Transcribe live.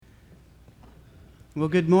Well,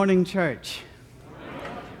 good morning, church.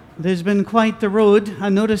 There's been quite the road. I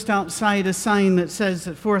noticed outside a sign that says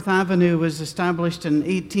that 4th Avenue was established in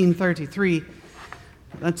 1833.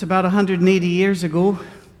 That's about 180 years ago.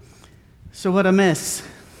 So what a mess.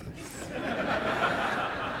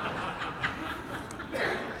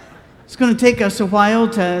 It's going to take us a while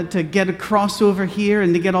to get across over here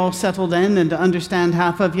and to get all settled in and to understand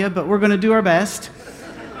half of you, but we're going to do our best.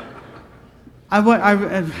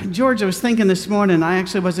 George, I was thinking this morning, I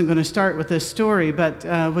actually wasn't going to start with this story, but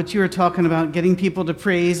what you were talking about, getting people to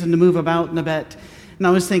praise and to move about in a bit. And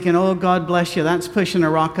I was thinking, oh, God bless you, that's pushing a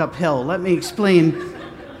rock uphill. Let me explain.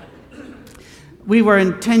 We were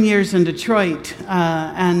in 10 years in Detroit,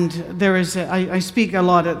 and I speak a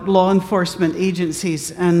lot at law enforcement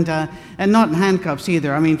agencies, and not in handcuffs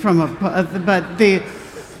either. I mean,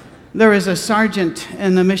 there was a sergeant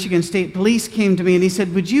in the Michigan State Police came to me and he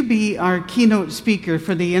said, would you be our keynote speaker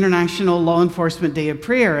for the International Law Enforcement Day of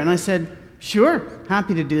Prayer? And I said, sure,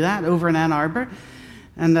 happy to do that over in Ann Arbor.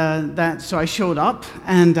 And so I showed up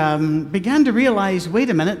and began to realize, wait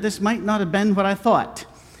a minute, this might not have been what I thought.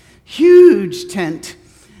 Huge tent.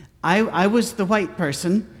 I was the white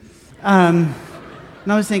person. And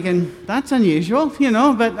I was thinking, that's unusual,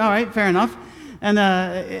 but all right, fair enough. And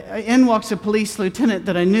in walks a police lieutenant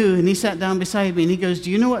that I knew, and he sat down beside me, and he goes, do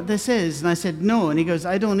you know what this is? And I said, no. And he goes,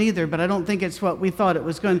 I don't either, but I don't think it's what we thought it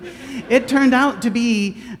was going. It turned out to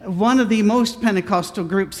be one of the most Pentecostal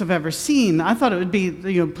groups I've ever seen. I thought it would be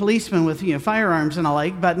policemen with firearms and the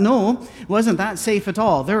like, but no, it wasn't that safe at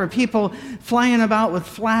all. There were people flying about with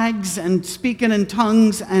flags and speaking in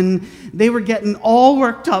tongues, and they were getting all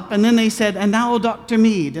worked up, and then they said, and now Dr.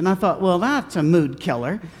 Mead. And I thought, well, that's a mood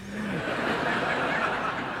killer.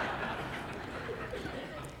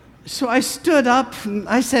 So I stood up and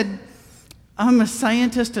I said, I'm a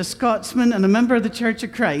scientist, a Scotsman, and a member of the Church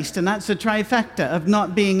of Christ, and that's a trifecta of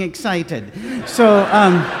not being excited. So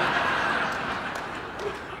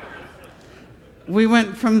we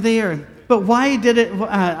went from there. But why did it,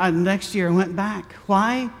 next year I went back.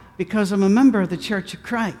 Why? Because I'm a member of the Church of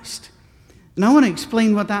Christ. And I want to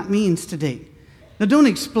explain what that means today. Now don't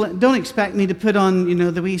expect me to put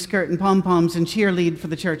on, the wee skirt and pom-poms and cheerlead for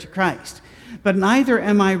the Church of Christ. But neither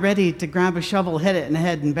am I ready to grab a shovel, hit it in the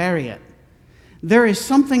head, and bury it. There is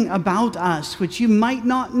something about us which you might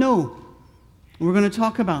not know. We're going to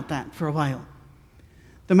talk about that for a while.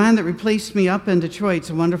 The man that replaced me up in Detroit's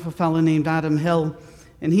a wonderful fellow named Adam Hill,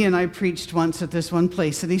 and he and I preached once at this one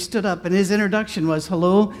place, and he stood up, and his introduction was,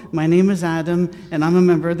 hello, my name is Adam, and I'm a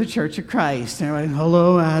member of the Church of Christ. And I went,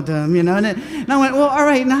 hello, Adam, and I went, well, all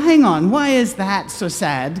right, now hang on, why is that so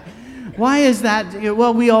sad? Why is that?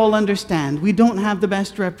 Well, we all understand. We don't have the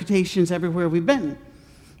best reputations everywhere we've been.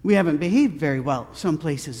 We haven't behaved very well some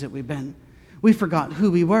places that we've been. We forgot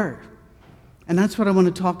who we were. And that's what I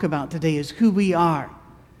want to talk about today is who we are.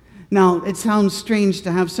 Now, it sounds strange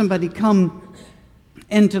to have somebody come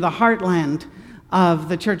into the heartland of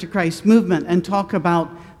the Church of Christ movement and talk about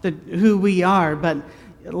who we are, but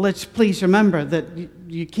let's please remember that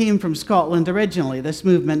you came from Scotland originally, this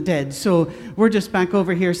movement did. So we're just back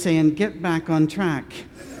over here saying, get back on track.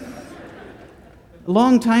 A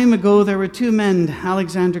long time ago, there were two men,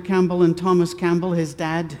 Alexander Campbell and Thomas Campbell, his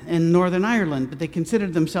dad, in Northern Ireland, but they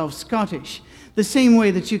considered themselves Scottish, the same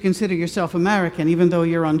way that you consider yourself American, even though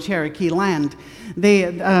you're on Cherokee land.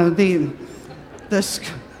 The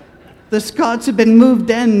Scots had been moved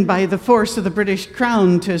in by the force of the British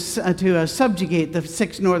Crown to subjugate the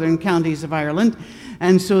 6 northern counties of Ireland,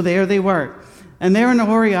 and so there they were. And there in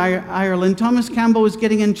Ohori, Ireland, Thomas Campbell was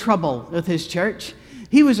getting in trouble with his church.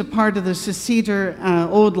 He was a part of the Seceder,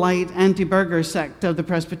 Old Light, anti-burger sect of the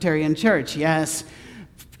Presbyterian Church. Yes,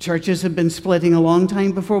 churches had been splitting a long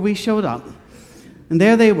time before we showed up. And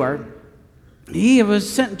there they were. He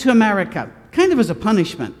was sent to America, kind of as a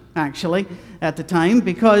punishment, actually, at the time,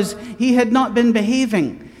 because he had not been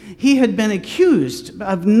behaving. He had been accused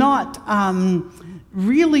of not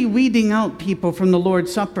really weeding out people from the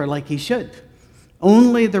Lord's Supper like he should.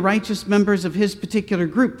 Only the righteous members of his particular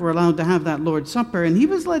group were allowed to have that Lord's Supper, and he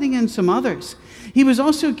was letting in some others. He was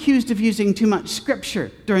also accused of using too much scripture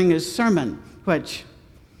during his sermon, which,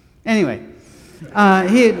 anyway,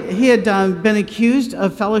 he had been accused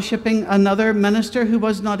of fellowshipping another minister who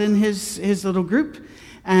was not in his little group,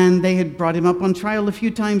 and they had brought him up on trial a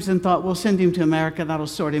few times and thought, we'll send him to America, that'll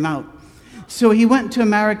sort him out. So he went to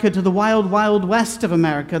America, to the wild, wild west of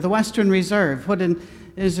America, the Western Reserve, what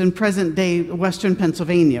is in present-day Western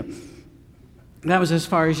Pennsylvania. That was as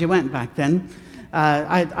far as you went back then,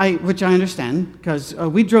 which I understand, because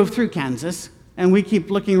we drove through Kansas, and we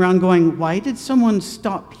keep looking around going, why did someone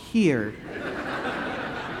stop here?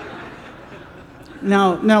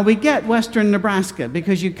 Now we get western Nebraska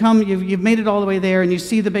because you've made it all the way there and you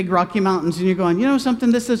see the big Rocky Mountains and you're going, you know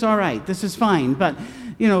something, this is all right, this is fine. But,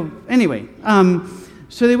 anyway,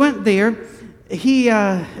 so they went there. He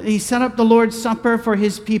set up the Lord's Supper for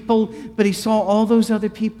his people, but he saw all those other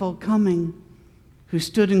people coming who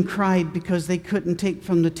stood and cried because they couldn't take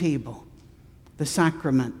from the table the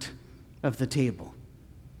sacrament of the table.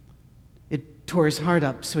 It tore his heart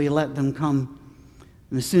up, so he let them come.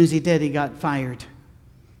 And as soon as he did, he got fired,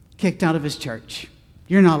 kicked out of his church.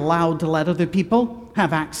 You're not allowed to let other people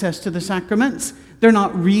have access to the sacraments. They're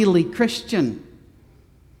not really Christian.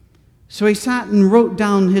 So he sat and wrote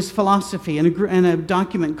down his philosophy in a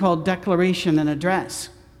document called Declaration and Address.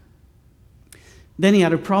 Then he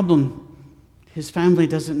had a problem. His family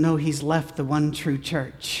doesn't know he's left the one true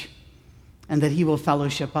church and that he will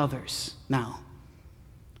fellowship others now.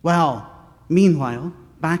 Well, meanwhile,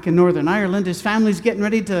 back in Northern Ireland, his family's getting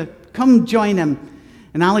ready to come join him.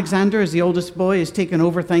 And Alexander, as the oldest boy, is taking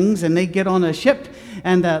over things, and they get on a ship,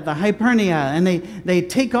 and the Hibernia, and they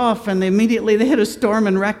take off, and immediately they hit a storm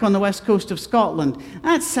and wreck on the west coast of Scotland.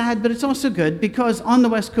 That's sad, but it's also good, because on the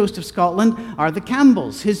west coast of Scotland are the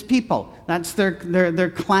Campbells, his people. That's their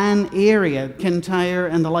clan area, Kintyre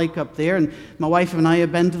and the like up there. And my wife and I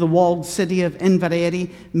have been to the walled city of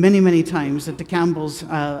Inveraray many, many times that the Campbells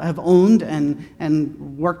have owned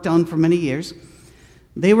and worked on for many years.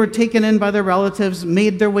 They were taken in by their relatives,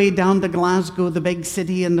 made their way down to Glasgow, the big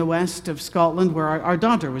city in the west of Scotland, where our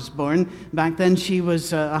daughter was born. Back then, she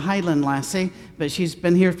was a Highland lassie, but she's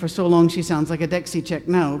been here for so long, she sounds like a Dixie chick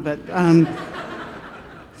now. But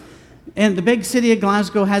and the big city of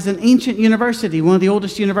Glasgow has an ancient university, one of the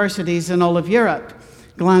oldest universities in all of Europe,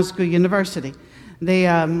 Glasgow University. They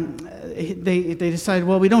decided,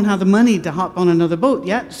 well, we don't have the money to hop on another boat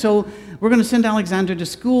yet, so we're going to send Alexander to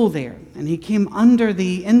school there. And he came under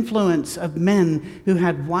the influence of men who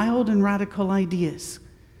had wild and radical ideas.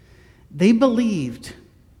 They believed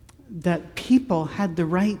that people had the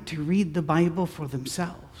right to read the Bible for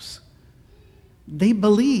themselves. They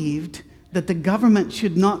believed that the government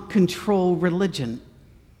should not control religion.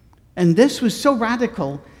 And this was so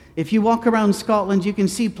radical. If you walk around Scotland, you can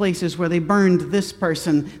see places where they burned this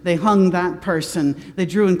person, they hung that person, they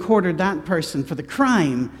drew and quartered that person for the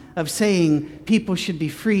crime of saying people should be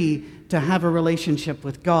free to have a relationship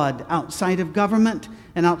with God outside of government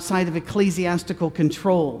and outside of ecclesiastical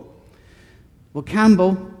control. Well,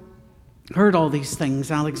 Campbell heard all these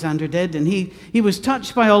things, Alexander did, and he was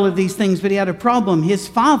touched by all of these things, but he had a problem. His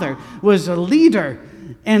father was a leader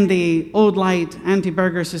in the Old Light,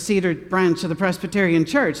 Anti-Burger, Seceder branch of the Presbyterian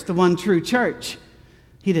Church, the one true church.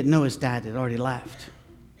 He didn't know his dad had already left.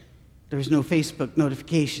 There was no Facebook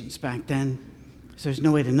notifications back then, so there's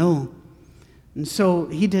no way to know. And so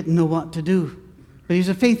he didn't know what to do. But he was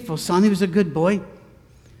a faithful son. He was a good boy.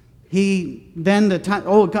 It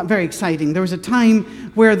got very exciting. There was a time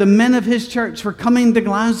where the men of his church were coming to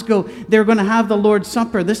Glasgow. They were going to have the Lord's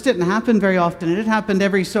Supper. This didn't happen very often. It happened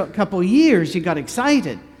every couple of years. You got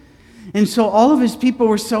excited. And so all of his people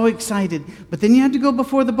were so excited. But then you had to go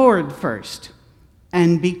before the board first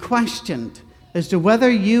and be questioned as to whether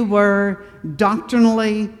you were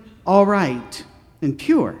doctrinally all right and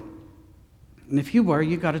pure. And if you were,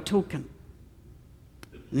 you got a token.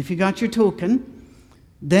 And if you got your token,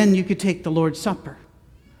 then you could take the Lord's Supper.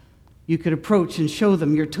 You could approach and show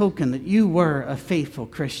them your token that you were a faithful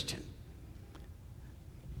Christian.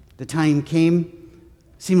 The time came,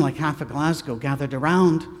 seemed like half of Glasgow gathered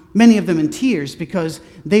around, many of them in tears because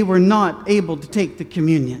they were not able to take the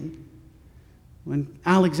communion. When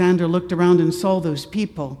Alexander looked around and saw those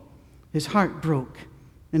people, his heart broke.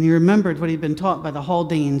 And he remembered what he'd been taught by the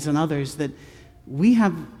Haldanes and others, that we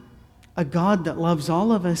have a God that loves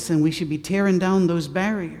all of us, and we should be tearing down those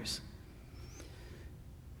barriers.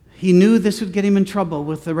 He knew this would get him in trouble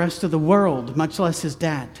with the rest of the world, much less his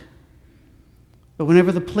dad. But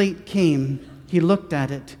whenever the plate came, he looked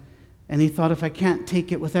at it, and he thought, if I can't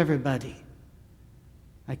take it with everybody,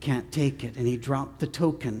 I can't take it. And he dropped the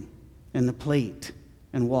token in the plate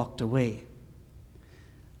and walked away.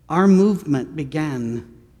 Our movement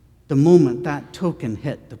began the moment that token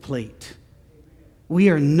hit the plate. We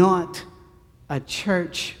are not a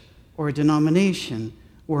church or a denomination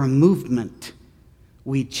or a movement.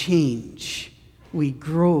 We change. We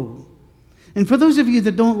grow. And for those of you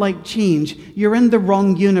that don't like change, you're in the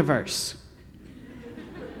wrong universe.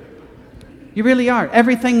 You really are.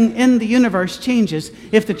 Everything in the universe changes.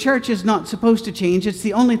 If the church is not supposed to change, it's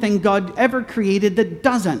the only thing God ever created that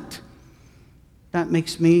doesn't. That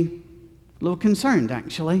makes me a little concerned,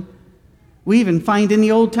 actually. We even find in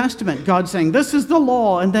the Old Testament God saying, this is the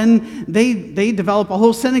law, and then they develop a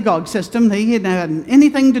whole synagogue system they hadn't had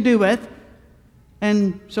anything to do with.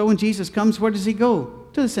 And so when Jesus comes, where does he go?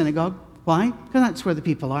 To the synagogue. Why? Because that's where the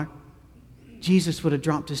people are. Jesus would have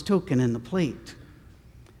dropped his token in the plate.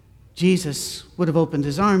 Jesus would have opened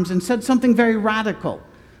his arms and said something very radical.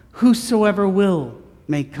 Whosoever will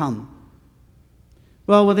may come.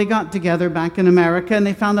 Well, they got together back in America, and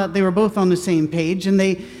they found out they were both on the same page, and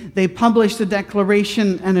they published the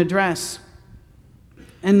Declaration and Address.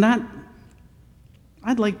 And that,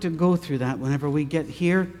 I'd like to go through that whenever we get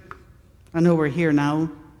here. I know we're here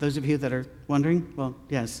now, those of you that are wondering. Well,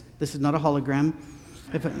 yes, this is not a hologram.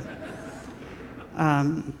 If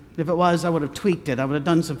it was, I would have tweaked it. I would have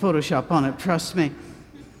done some Photoshop on it, trust me.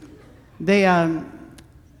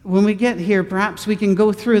 When we get here, perhaps we can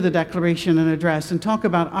go through the Declaration and Address and talk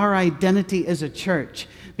about our identity as a church,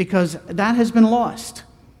 because that has been lost.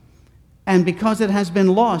 And because it has been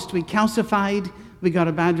lost, we calcified, we got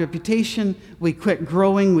a bad reputation, we quit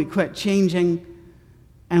growing, we quit changing,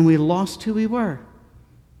 and we lost who we were.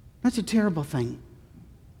 That's a terrible thing.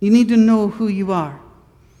 You need to know who you are.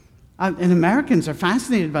 And Americans are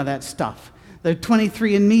fascinated by that stuff. The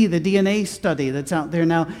 23andMe, the DNA study that's out there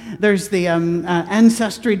now. There's the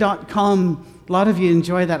Ancestry.com. A lot of you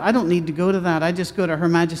enjoy that. I don't need to go to that. I just go to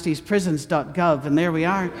HerMajesty'sPrisons.gov, and there we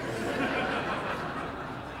are.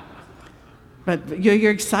 But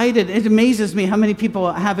you're excited. It amazes me how many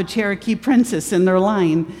people have a Cherokee princess in their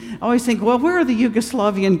line. I always think, well, where are the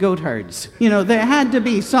Yugoslavian goat herds? They had to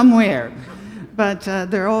be somewhere. But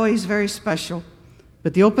they're always very special.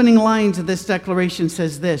 But the opening lines of this declaration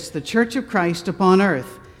says this: the Church of Christ upon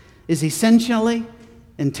earth is essentially,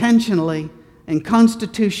 intentionally, and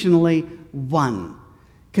constitutionally one,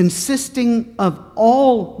 consisting of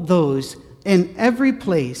all those in every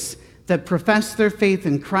place that profess their faith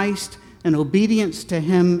in Christ and obedience to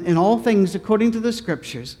him in all things according to the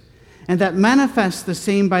Scriptures, and that manifest the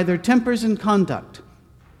same by their tempers and conduct,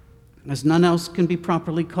 as none else can be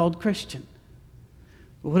properly called Christian.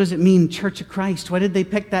 What does it mean, Church of Christ? Why did they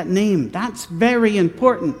pick that name? That's very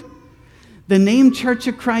important. The name Church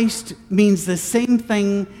of Christ means the same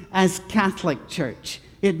thing as Catholic Church.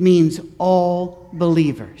 It means all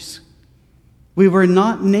believers. We were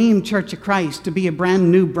not named Church of Christ to be a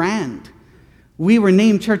brand new brand. We were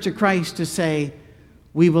named Church of Christ to say,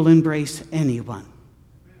 we will embrace anyone.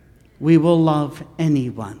 We will love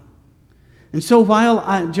anyone. And so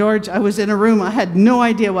while, George, I was in a room, I had no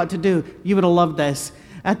idea what to do. You would have loved this.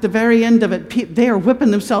 At the very end of it, they are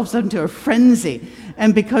whipping themselves up into a frenzy.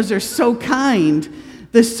 And because they're so kind,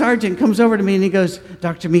 this sergeant comes over to me and he goes,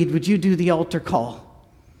 Dr. Mead, would you do the altar call?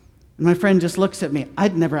 And my friend just looks at me.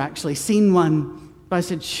 I'd never actually seen one, but I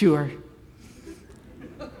said, sure.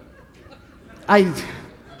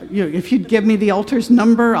 If you'd give me the altar's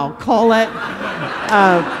number, I'll call it.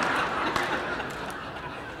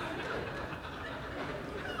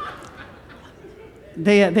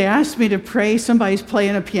 They asked me to pray. Somebody's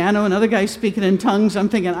playing a piano, another guy's speaking in tongues. I'm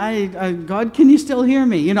thinking, God, can you still hear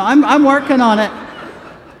me? I'm working on it.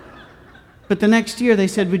 But the next year they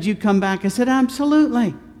said, would you come back? I said,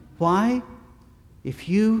 absolutely. Why? If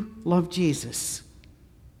you love Jesus,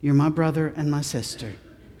 you're my brother and my sister.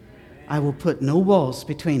 I will put no walls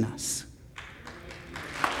between us.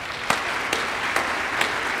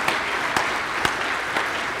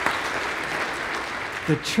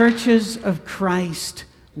 The churches of Christ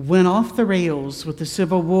went off the rails with the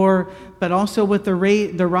Civil War, but also with the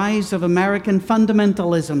rise of American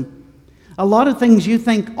fundamentalism. A lot of things you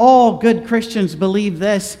think all good Christians believe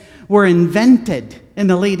this were invented in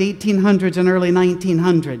the late 1800s and early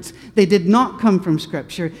 1900s. They did not come from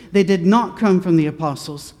Scripture. They did not come from the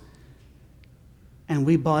apostles. And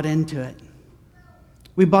we bought into it.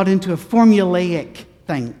 We bought into a formulaic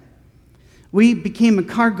thing. We became a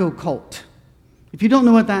cargo cult. If you don't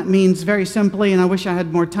know what that means, very simply, and I wish I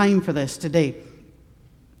had more time for this today,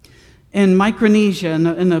 in Micronesia,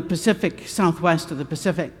 in the Pacific, southwest of the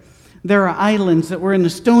Pacific, there are islands that were in the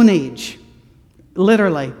Stone Age,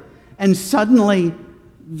 literally, and suddenly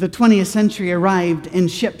the 20th century arrived in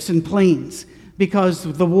ships and planes because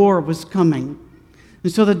the war was coming.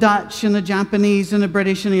 And so the Dutch and the Japanese and the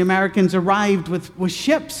British and the Americans arrived with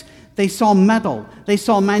ships. They saw metal. They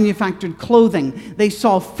saw manufactured clothing. They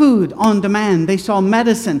saw food on demand. They saw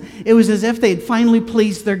medicine. It was as if they had finally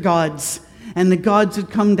pleased their gods. And the gods had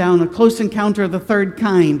come down, a close encounter of the third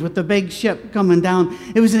kind with the big ship coming down.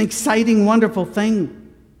 It was an exciting, wonderful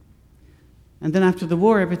thing. And then after the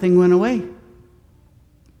war, everything went away.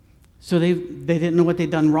 So they didn't know what they'd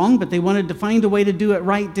done wrong, but they wanted to find a way to do it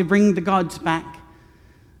right, to bring the gods back.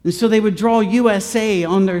 And so they would draw USA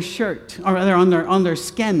on their shirt, or rather on their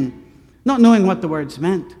skin, not knowing what the words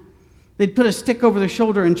meant. They'd put a stick over their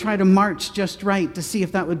shoulder and try to march just right to see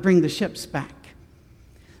if that would bring the ships back.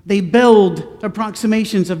 They build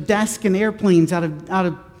approximations of desks and airplanes out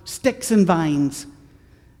of sticks and vines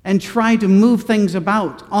and try to move things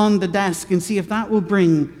about on the desk and see if that will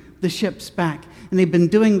bring the ships back. And they've been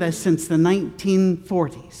doing this since the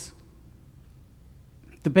 1940s.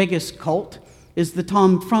 The biggest cult is the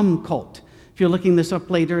Tom Frum cult. If you're looking this up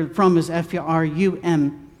later, Frum is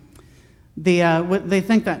F-R-U-M. They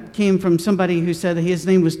think that came from somebody who said his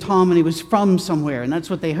name was Tom and he was from somewhere, and that's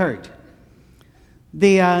what they heard.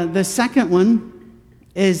 The second one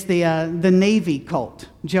is the Navy cult,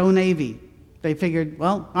 Joe Navy. They figured,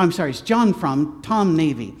 it's John Frum, Tom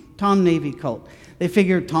Navy cult. They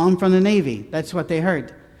figured Tom from the Navy. That's what they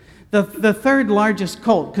heard. The third largest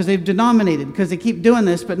cult, because they've denominated, because they keep doing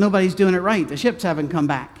this, but nobody's doing it right. The ships haven't come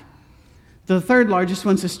back. The third largest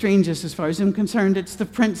one's the strangest as far as I'm concerned. It's the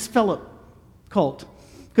Prince Philip cult,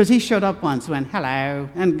 because he showed up once, went, hello,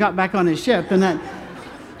 and got back on his ship, and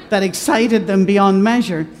that excited them beyond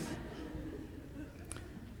measure.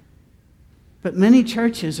 But many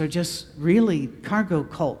churches are just really cargo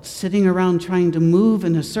cults, sitting around trying to move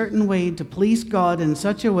in a certain way to please God in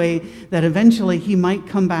such a way that eventually He might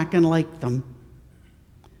come back and like them.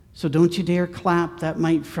 So don't you dare clap, that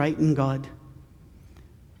might frighten God.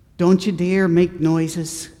 Don't you dare make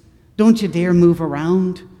noises. Don't you dare move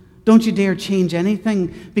around. Don't you dare change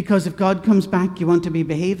anything, because if God comes back, you want to be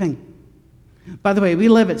behaving. By the way, we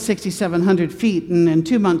live at 6,700 feet, and in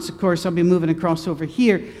 2 months, of course, I'll be moving across over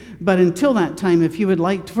here. But until that time, if you would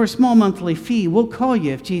like, for a small monthly fee, we'll call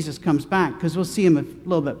you if Jesus comes back, because we'll see Him a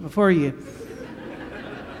little bit before you.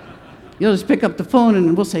 You'll just pick up the phone,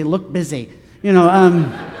 and we'll say, look busy. We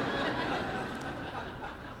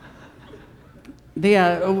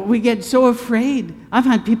get so afraid. I've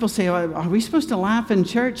had people say, are we supposed to laugh in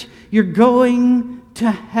church? You're going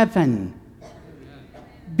to heaven.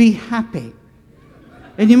 Be happy.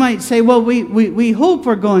 And you might say, well, we hope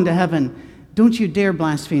we're going to heaven. Don't you dare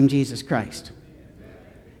blaspheme Jesus Christ.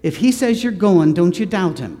 If He says you're going, don't you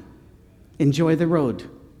doubt Him. Enjoy the road.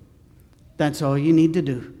 That's all you need to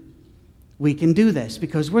do. We can do this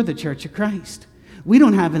because we're the Church of Christ. We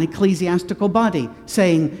don't have an ecclesiastical body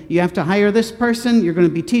saying, you have to hire this person, you're going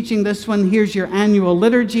to be teaching this one, here's your annual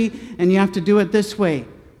liturgy, and you have to do it this way.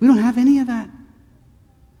 We don't have any of that.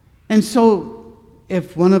 And so,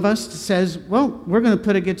 if one of us says, well, we're going to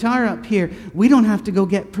put a guitar up here, we don't have to go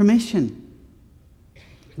get permission.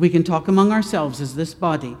 We can talk among ourselves as this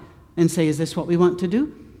body and say, is this what we want to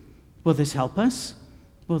do? Will this help us?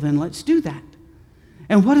 Well, then let's do that.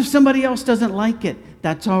 And what if somebody else doesn't like it?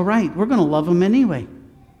 That's all right. We're going to love them anyway.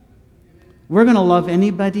 We're going to love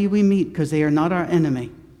anybody we meet because they are not our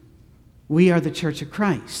enemy. We are the Church of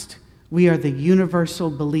Christ. We are the universal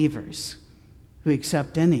believers who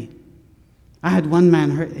accept any. I had one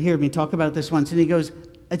man hear me talk about this once, and he goes,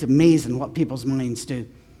 it's amazing what people's minds do.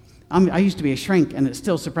 I used to be a shrink, and it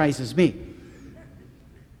still surprises me.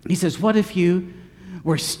 He says, what if you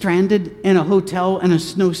were stranded in a hotel in a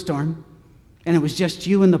snowstorm, and it was just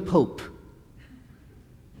you and the Pope?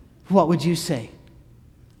 What would you say?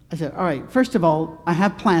 I said, all right, first of all, I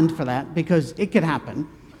have planned for that, because it could happen.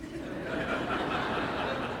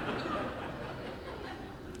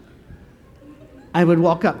 I would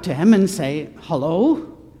walk up to him and say,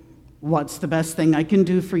 hello, what's the best thing I can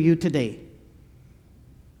do for you today?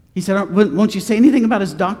 He said, won't you say anything about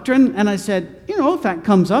his doctrine? And I said, if that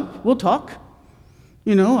comes up, we'll talk.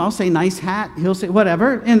 I'll say nice hat, he'll say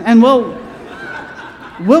whatever, and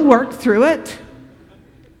we'll work through it.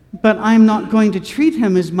 But I'm not going to treat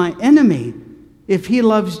him as my enemy. If he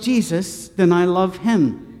loves Jesus, then I love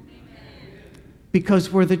him.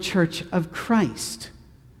 Because we're the Church of Christ.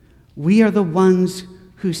 We are the ones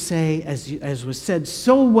who say, as was said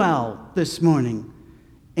so well this morning,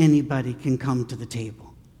 anybody can come to the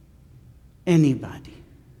table. Anybody.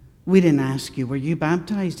 We didn't ask you, were you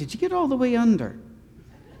baptized? Did you get all the way under?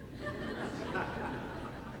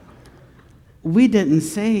 We didn't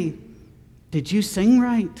say, did you sing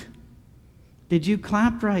right? Did you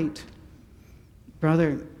clap right?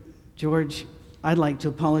 Brother George, I'd like to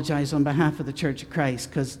apologize on behalf of the Church of Christ,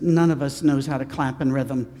 because none of us knows how to clap in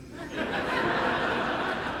rhythm.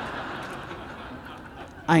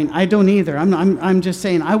 I don't either. I'm just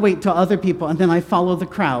saying, I wait till other people and then I follow the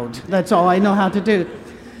crowd. That's all I know how to do.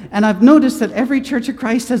 And I've noticed that every Church of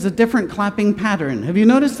Christ has a different clapping pattern. Have you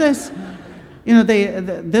noticed this?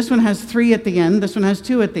 This one has 3 at the end, this one has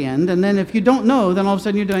 2 at the end, and then if you don't know, then all of a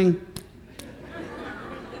sudden you're doing...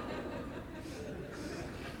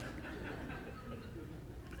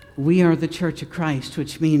 We are the Church of Christ,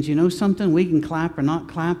 which means, you know something? We can clap or not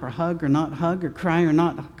clap, or hug or not hug, or cry or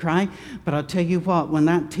not cry. But I'll tell you what, when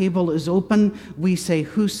that table is open, we say,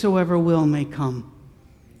 whosoever will may come.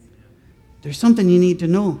 There's something you need to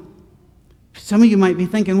know. Some of you might be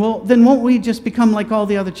thinking, well, then won't we just become like all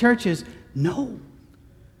the other churches? No.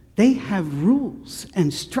 They have rules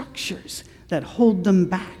and structures that hold them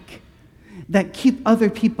back, that keep other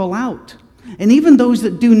people out. And even those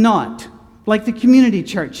that do not, like the community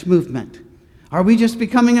church movement. Are we just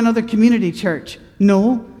becoming another community church?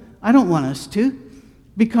 No, I don't want us to,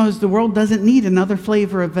 because the world doesn't need another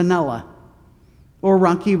flavor of vanilla or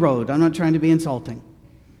Rocky Road. I'm not trying to be insulting.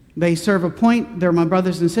 They serve a point. They're my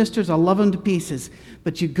brothers and sisters. I love them to pieces.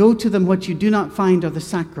 But you go to them, what you do not find are the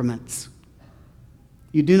sacraments.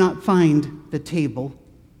 You do not find the table,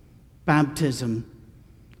 baptism,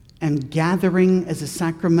 and gathering as a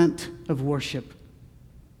sacrament of worship.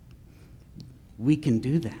 We can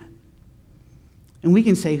do that. And we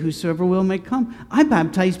can say, whosoever will may come. I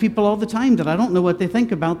baptize people all the time that I don't know what they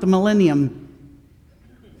think about the millennium.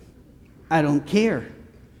 I don't care.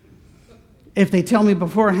 If they tell me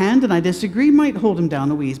beforehand and I disagree, might hold them down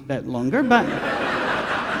a wee bit longer, but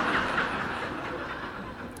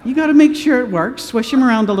you got to make sure it works. Swish them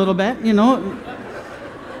around a little bit, you know.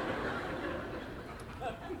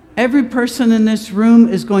 Every person in this room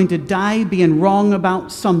is going to die being wrong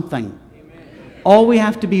about something. All we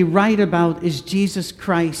have to be right about is Jesus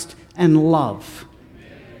Christ and love.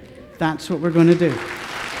 That's what we're going to do.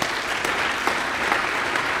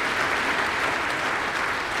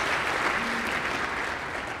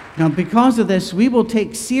 Now, because of this, we will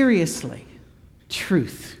take seriously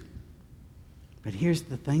truth. But here's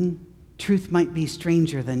the thing. Truth might be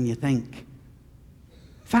stranger than you think.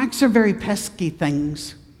 Facts are very pesky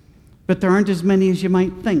things, but there aren't as many as you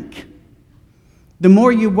might think. The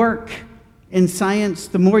more you work in science,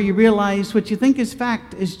 the more you realize what you think is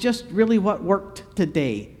fact is just really what worked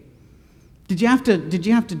today. Did you have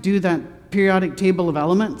to do that periodic table of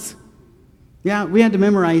elements? Yeah, we had to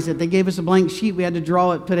memorize it. They gave us a blank sheet. We had to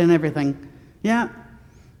draw it, put in everything. Yeah.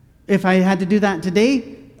 If I had to do that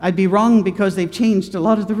today, I'd be wrong because they've changed a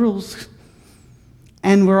lot of the rules.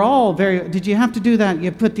 And we're all did you have to do that?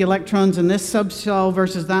 You put the electrons in this subshell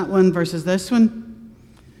versus that one versus this one?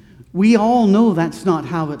 We all know that's not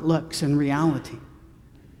how it looks in reality,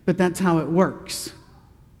 but that's how it works.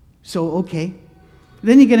 So, okay.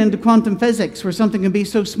 Then you get into quantum physics, where something can be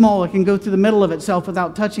so small it can go through the middle of itself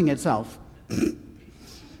without touching itself.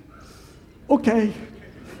 Okay.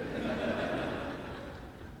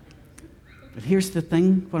 But here's the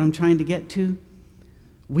thing, what I'm trying to get to.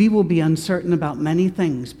 We will be uncertain about many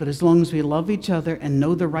things, but as long as we love each other and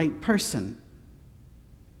know the right person,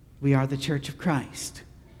 we are the Church of Christ.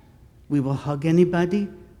 We will hug anybody.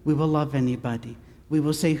 We will love anybody. We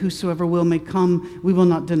will say, whosoever will may come. We will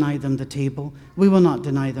not deny them the table. We will not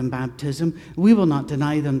deny them baptism. We will not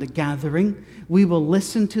deny them the gathering. We will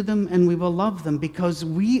listen to them and we will love them because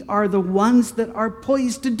we are the ones that are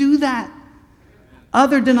poised to do that.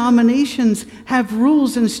 Other denominations have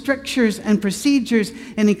rules and strictures and procedures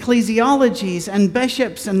and ecclesiologies and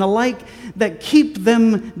bishops and the like that keep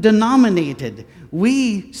them denominated.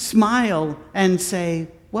 We smile and say,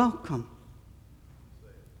 welcome.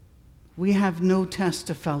 We have no test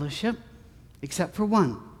of fellowship except for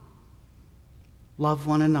one. Love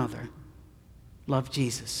one another. Love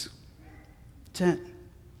Jesus. That's it.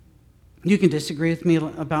 You can disagree with me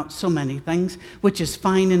about so many things, which is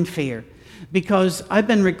fine and fair, because I've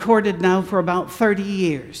been recorded now for about 30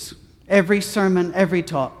 years. Every sermon, every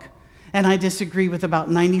talk. And I disagree with about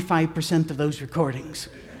 95% of those recordings.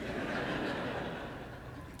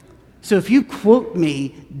 So if you quote me,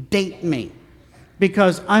 date me,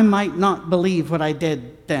 because I might not believe what I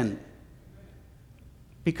did then.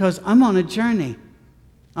 Because I'm on a journey.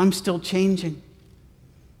 I'm still changing.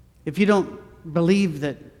 If you don't believe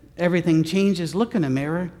that everything changes, look in a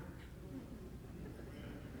mirror.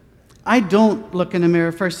 I don't look in the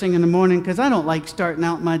mirror first thing in the morning because I don't like starting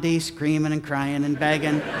out my day screaming and crying and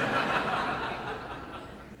begging.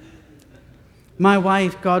 My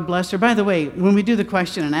wife, God bless her. By the way, when we do the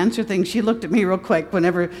question and answer thing, she looked at me real quick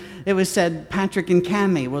whenever it was said, Patrick and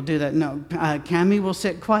Cammie will do that. No, Cammie will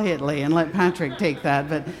sit quietly and let Patrick take that.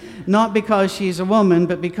 But not because she's a woman,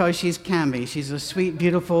 but because she's Cammie. She's a sweet,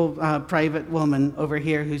 beautiful, private woman over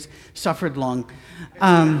here who's suffered long.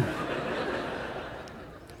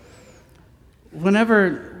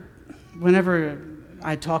 Whenever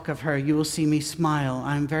I talk of her, you will see me smile.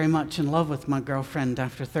 I'm very much in love with my girlfriend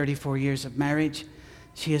after 34 years of marriage.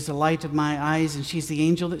 She is the light of my eyes, and she's the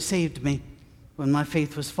angel that saved me when my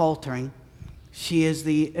faith was faltering. She is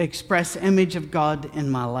the express image of God in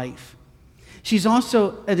my life. She's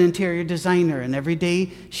also an interior designer, and every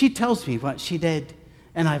day she tells me what she did.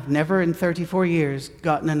 And I've never in 34 years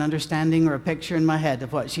gotten an understanding or a picture in my head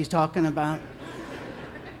of what she's talking about.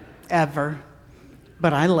 Ever.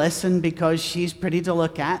 But I listen because she's pretty to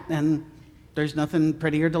look at, and there's nothing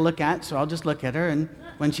prettier to look at, so I'll just look at her, and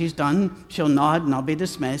when she's done, she'll nod and I'll be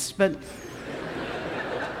dismissed. But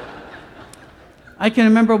I can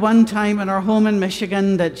remember one time in our home in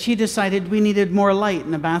Michigan that she decided we needed more light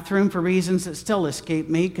in the bathroom for reasons that still escape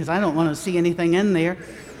me, because I don't want to see anything in there.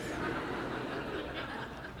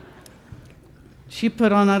 She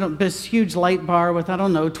put on this huge light bar with,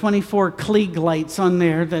 24 Klieg lights on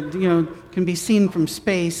there that, can be seen from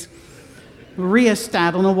space.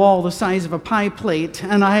 Rheostat on a wall the size of a pie plate.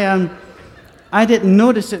 And I didn't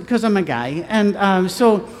notice it because I'm a guy. And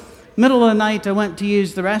so middle of the night, I went to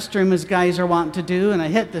use the restroom as guys are wont to do, and I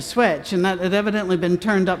hit the switch, and that had evidently been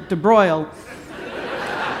turned up to broil.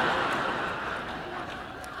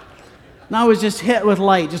 And I was just hit with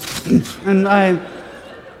light, and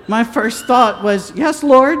my first thought was, yes,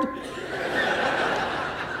 Lord.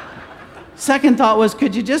 Second thought was,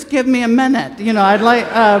 could you just give me a minute?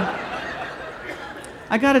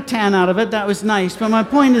 I got a tan out of it. That was nice. But my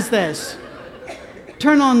point is this.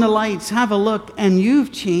 Turn on the lights, have a look, and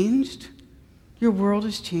you've changed. Your world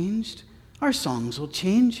has changed. Our songs will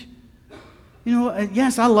change.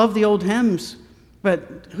 Yes, I love the old hymns,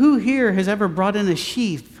 but who here has ever brought in a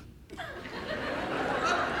sheath?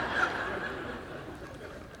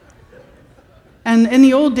 And in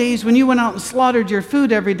the old days, when you went out and slaughtered your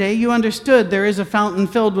food every day, you understood there is a fountain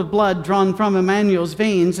filled with blood drawn from Emmanuel's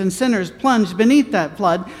veins, and sinners plunged beneath that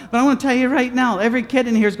flood. But I want to tell you right now, every kid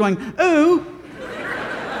in here is going, ooh.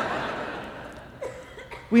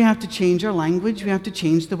 We have to change our language. We have to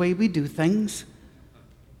change the way we do things.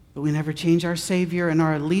 But we never change our Savior and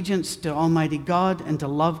our allegiance to Almighty God and to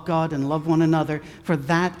love God and love one another. For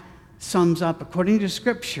that sums up, according to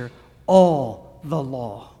Scripture, all the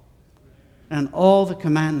law and all the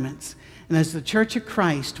commandments. And as the Church of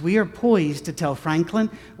Christ, we are poised to tell Franklin,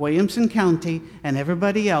 Williamson County, and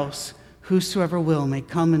everybody else, whosoever will may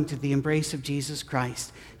come into the embrace of Jesus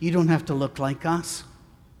Christ. You don't have to look like us.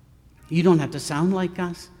 You don't have to sound like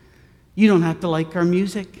us. You don't have to like our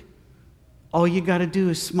music. All you got to do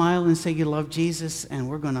is smile and say you love Jesus, and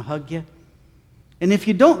we're going to hug you. And if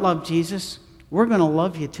you don't love Jesus, we're going to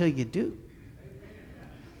love you till you do.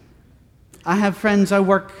 I have friends, I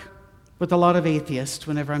work with a lot of atheists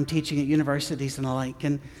whenever I'm teaching at universities and the like.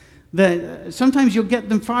 And sometimes you'll get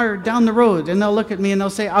them far down the road, and they'll look at me and they'll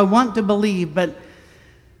say, I want to believe, but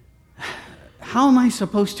how am I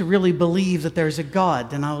supposed to really believe that there's a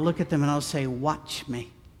God? And I'll look at them and I'll say, watch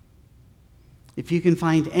me. If you can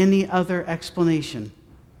find any other explanation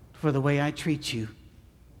for the way I treat you,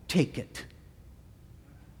 take it.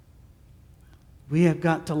 We have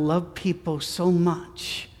got to love people so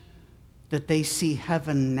much that they see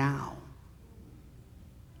heaven now,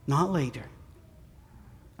 not later.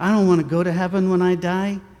 I don't want to go to heaven when I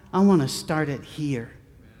die. I want to start it here.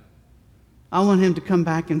 I want him to come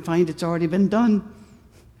back and find it's already been done.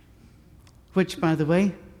 Which, by the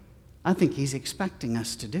way, I think he's expecting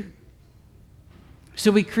us to do.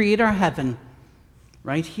 So we create our heaven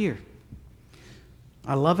right here.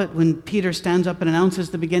 I love it when Peter stands up and announces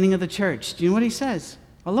the beginning of the church. Do you know what he says?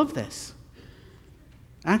 I love this.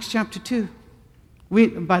 Acts chapter 2.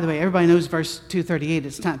 By the way, everybody knows verse 238.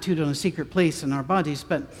 It's tattooed on a secret place in our bodies,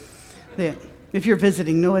 but if you're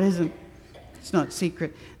visiting, no, it isn't. It's not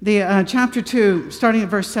secret. Chapter 2, starting at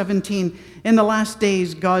verse 17. In the last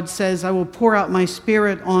days, God says, I will pour out my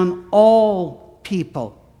Spirit on all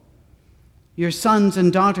people. Your sons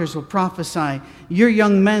and daughters will prophesy. Your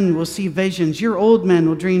young men will see visions. Your old men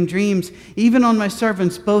will dream dreams. Even on my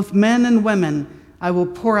servants, both men and women, I will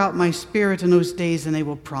pour out my Spirit in those days, and they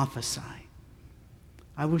will prophesy.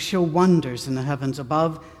 I will show wonders in the heavens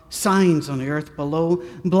above, signs on the earth below,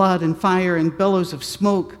 blood and fire and billows of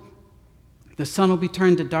smoke. The sun will be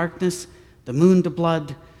turned to darkness, the moon to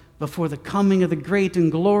blood, before the coming of the great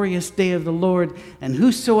and glorious day of the Lord, and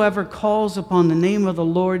whosoever calls upon the name of the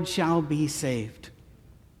Lord shall be saved.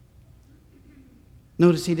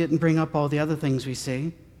 Notice he didn't bring up all the other things we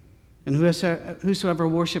say. And whosoever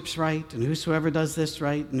worships right, and whosoever does this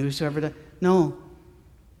right, and whosoever does... No.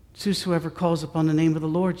 It's whosoever calls upon the name of the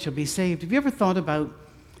Lord shall be saved. Have you ever thought about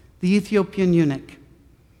the Ethiopian eunuch?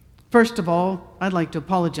 First of all, I'd like to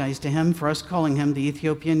apologize to him for us calling him the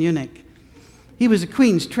Ethiopian eunuch. He was a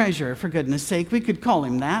queen's treasure, for goodness sake. We could call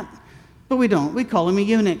him that, but we don't. We call him a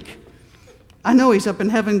eunuch. I know he's up in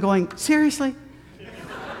heaven going, seriously?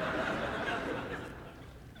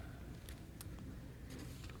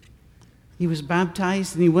 He was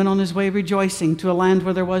baptized, and he went on his way rejoicing to a land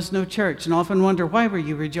where there was no church. And often wonder, why were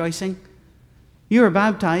you rejoicing? You were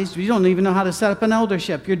baptized. You don't even know how to set up an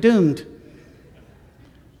eldership. You're doomed.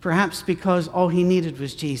 Perhaps because all he needed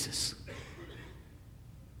was Jesus.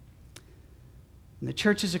 And the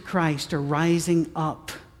churches of Christ are rising up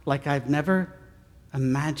like I've never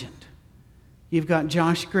imagined. You've got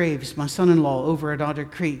Josh Graves, my son-in-law, over at Otter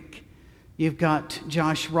Creek. You've got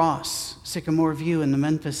Josh Ross, Sycamore View in the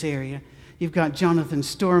Memphis area. You've got Jonathan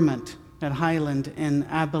Stormont at Highland in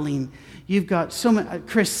Abilene. You've got so many,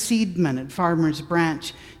 Chris Seedman at Farmers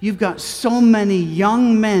Branch. You've got so many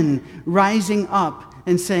young men rising up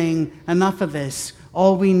and saying, enough of this.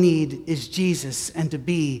 All we need is Jesus and to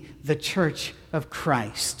be the church of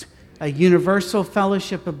Christ, a universal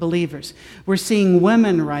fellowship of believers. We're seeing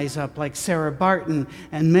women rise up like Sarah Barton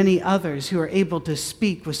and many others who are able to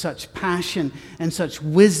speak with such passion and such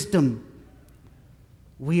wisdom.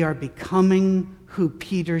 We are becoming who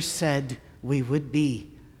Peter said we would be.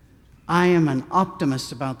 I am an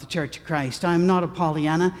optimist about the Church of Christ. I'm not a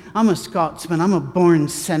Pollyanna. I'm a Scotsman. I'm a born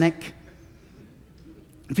cynic.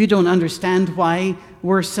 If you don't understand why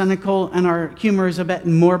we're cynical and our humor is a bit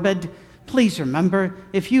morbid, please remember,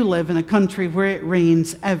 if you live in a country where it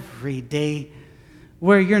rains every day,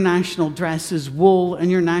 where your national dress is wool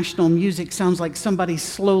and your national music sounds like somebody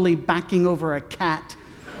slowly backing over a cat,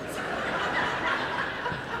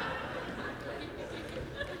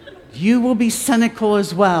 you will be cynical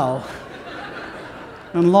as well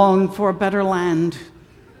and long for a better land.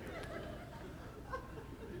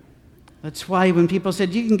 That's why when people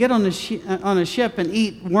said you can get on a ship and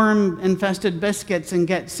eat worm-infested biscuits and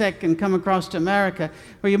get sick and come across to America,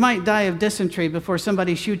 where you might die of dysentery before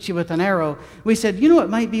somebody shoots you with an arrow, we said, you know, it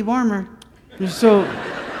might be warmer. So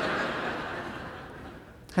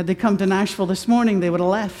had they come to Nashville this morning, they would have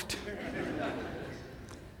left.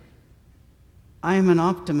 I am an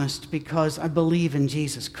optimist because I believe in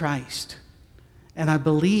Jesus Christ. And I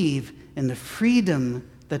believe in the freedom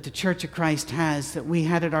that the Church of Christ has, that we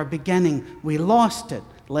had at our beginning. We lost it.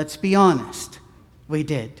 Let's be honest. We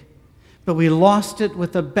did. But we lost it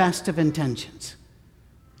with the best of intentions.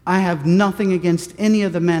 I have nothing against any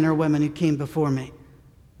of the men or women who came before me.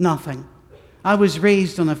 Nothing. I was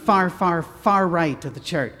raised on the far, far, far right of the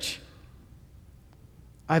church.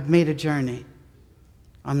 I've made a journey.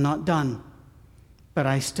 I'm not done. But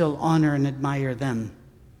I still honor and admire them.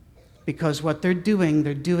 Because what they're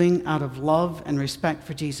doing out of love and respect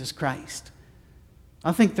for Jesus Christ.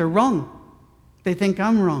 I think they're wrong. They think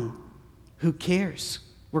I'm wrong. Who cares?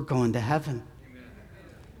 We're going to heaven. Amen.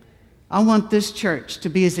 I want this church to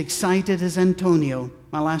be as excited as Antonio,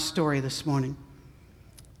 my last story this morning.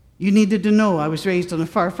 You needed to know I was raised on the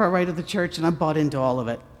far, far right of the church, and I bought into all of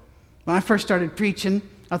it. When I first started preaching,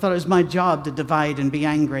 I thought it was my job to divide and be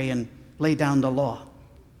angry and lay down the law.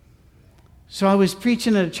 So I was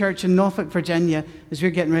preaching at a church in Norfolk, Virginia, as we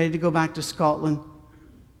were getting ready to go back to Scotland.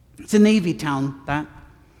 It's a Navy town, that.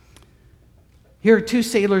 Here two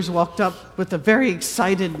sailors walked up with a very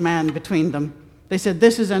excited man between them. They said,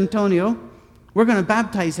 this is Antonio. We're going to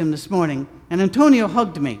baptize him this morning. And Antonio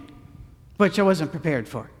hugged me, which I wasn't prepared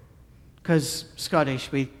for. Because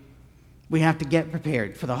Scottish, we have to get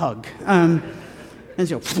prepared for the hug. And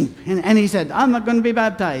he said, I'm not going to be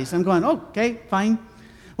baptized. I'm going, okay, fine.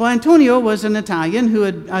 Well, Antonio was an Italian who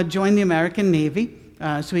had joined the American Navy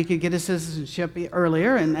so he could get his citizenship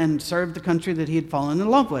earlier and serve the country that he had fallen in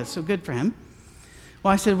love with. So good for him.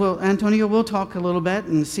 Well, I said, well, Antonio, we'll talk a little bit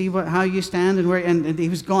and see how you stand and where. And he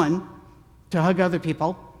was gone to hug other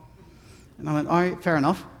people. And I went, all right, fair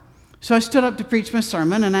enough. So I stood up to preach my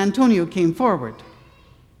sermon, and Antonio came forward.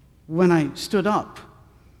 When I stood up,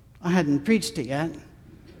 I hadn't preached it yet.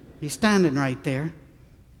 He's standing right there,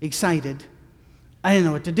 excited. I didn't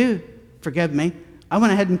know what to do. Forgive me. I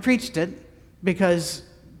went ahead and preached it because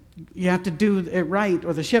you have to do it right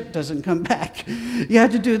or the ship doesn't come back. You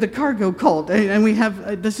have to do the cargo cult. And we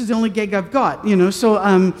have, this is the only gig I've got, So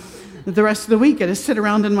the rest of the week I just sit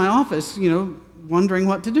around in my office, wondering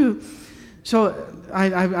what to do. So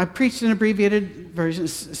I preached an abbreviated version,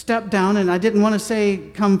 stepped down, and I didn't want to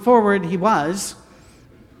say, come forward. He was.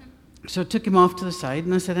 So I took him off to the side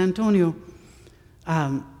and I said, Antonio,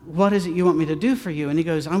 what is it you want me to do for you? And he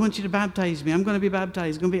goes, I want you to baptize me. I'm going to be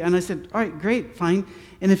baptized. And I said, all right, great, fine.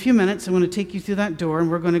 In a few minutes, I'm going to take you through that door, and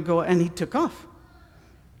we're going to go. And he took off.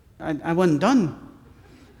 I wasn't done.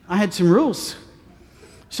 I had some rules.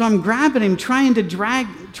 So I'm grabbing him, trying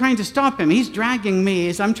to stop him. He's dragging me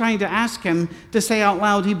as I'm trying to ask him to say out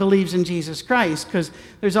loud he believes in Jesus Christ, because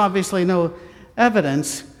there's obviously no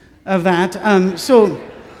evidence of that. So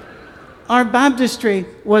our baptistry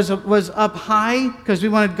was up high because we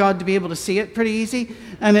wanted God to be able to see it pretty easy,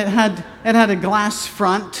 and it had a glass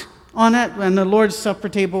front on it, and the Lord's Supper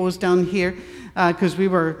table was down here because we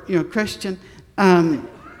were, Christian.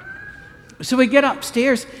 So we get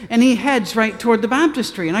upstairs, and he heads right toward the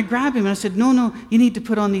baptistry, and I grab him and I said, "No, you need to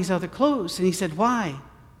put on these other clothes." And he said, "Why?"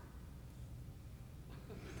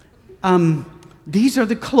 These are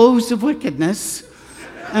the clothes of wickedness,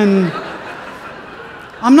 and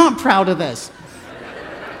I'm not proud of this.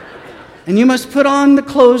 And you must put on the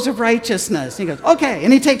clothes of righteousness. And he goes, "Okay,"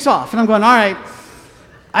 and he takes off, and I'm going, "All right,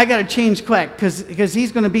 I got to change quick because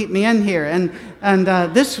he's going to beat me in here." And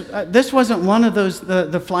this wasn't one of those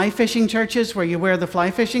the fly fishing churches where you wear the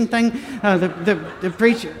fly fishing thing. The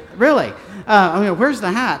preacher, really? Where's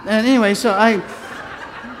the hat? And anyway, so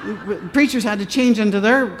preachers had to change into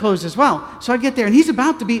their clothes as well. So I get there, and he's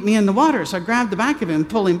about to beat me in the water. So I grab the back of him and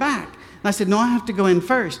pull him back. And I said, "No, I have to go in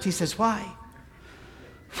first." He says, "Why?"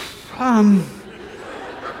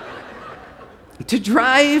 To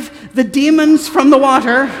drive the demons from the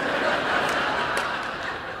water.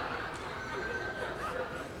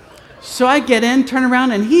 So I get in, turn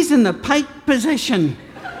around, and he's in the pike position.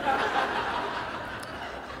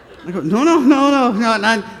 I go, no.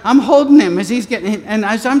 And I'm holding him as he's getting, and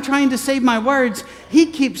as I'm trying to save my words, he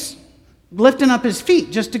keeps lifting up his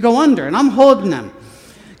feet just to go under, and I'm holding him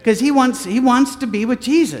because he wants to be with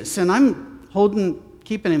Jesus, and I'm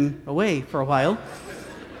keeping him away for a while.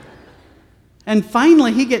 And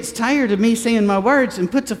finally, he gets tired of me saying my words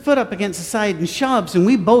and puts a foot up against the side and shoves, and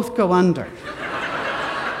we both go under.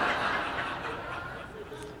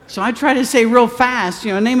 So I try to say real fast,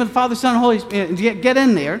 in the name of the Father, Son, and Holy Spirit, get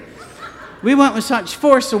in there. We went with such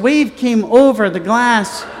force, a wave came over the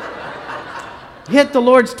glass, hit the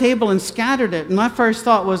Lord's table and scattered it. And my first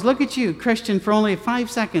thought was, look at you, Christian, for only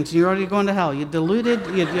 5 seconds, and you're already going to hell. You deluded,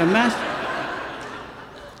 you messed.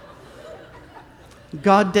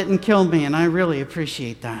 God didn't kill me, and I really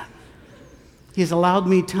appreciate that. He's allowed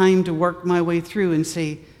me time to work my way through and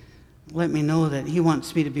say, let me know that he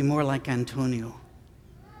wants me to be more like Antonio.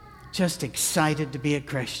 Just excited to be a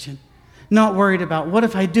Christian. Not worried about what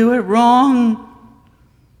if I do it wrong.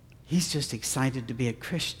 He's just excited to be a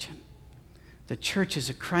Christian. The churches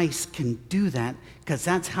of Christ can do that because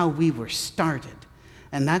that's how we were started.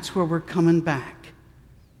 And that's where we're coming back.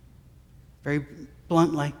 Very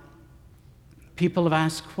bluntly, people have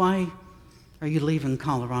asked, why are you leaving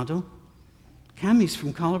Colorado? Cammie's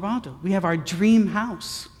from Colorado. We have our dream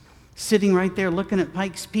house sitting right there looking at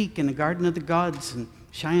Pikes Peak and the Garden of the Gods and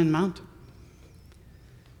Cheyenne Mountain.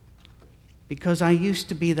 Because I used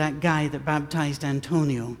to be that guy that baptized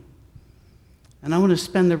Antonio. And I want to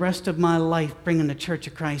spend the rest of my life bringing the Church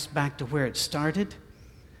of Christ back to where it started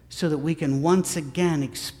so that we can once again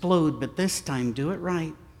explode, but this time do it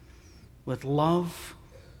right, with love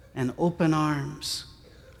and open arms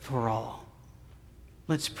for all.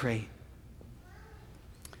 Let's pray.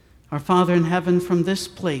 Our Father in heaven, from this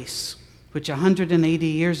place, which 180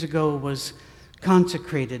 years ago was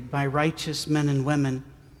consecrated by righteous men and women,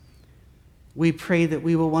 we pray that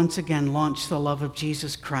we will once again launch the love of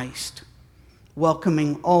Jesus Christ,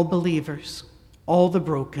 welcoming all believers, all the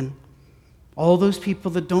broken, all those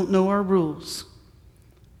people that don't know our rules,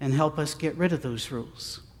 and help us get rid of those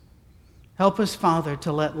rules. Help us, Father,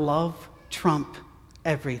 to let love trump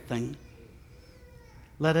everything.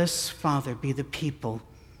 Let us, Father, be the people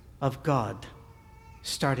of God,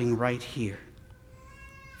 starting right here.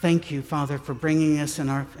 Thank you, Father, for bringing us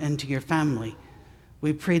into your family.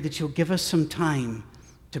 We pray that you'll give us some time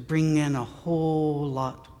to bring in a whole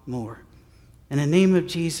lot more. In the name of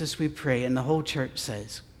Jesus we pray, and the whole church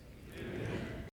says,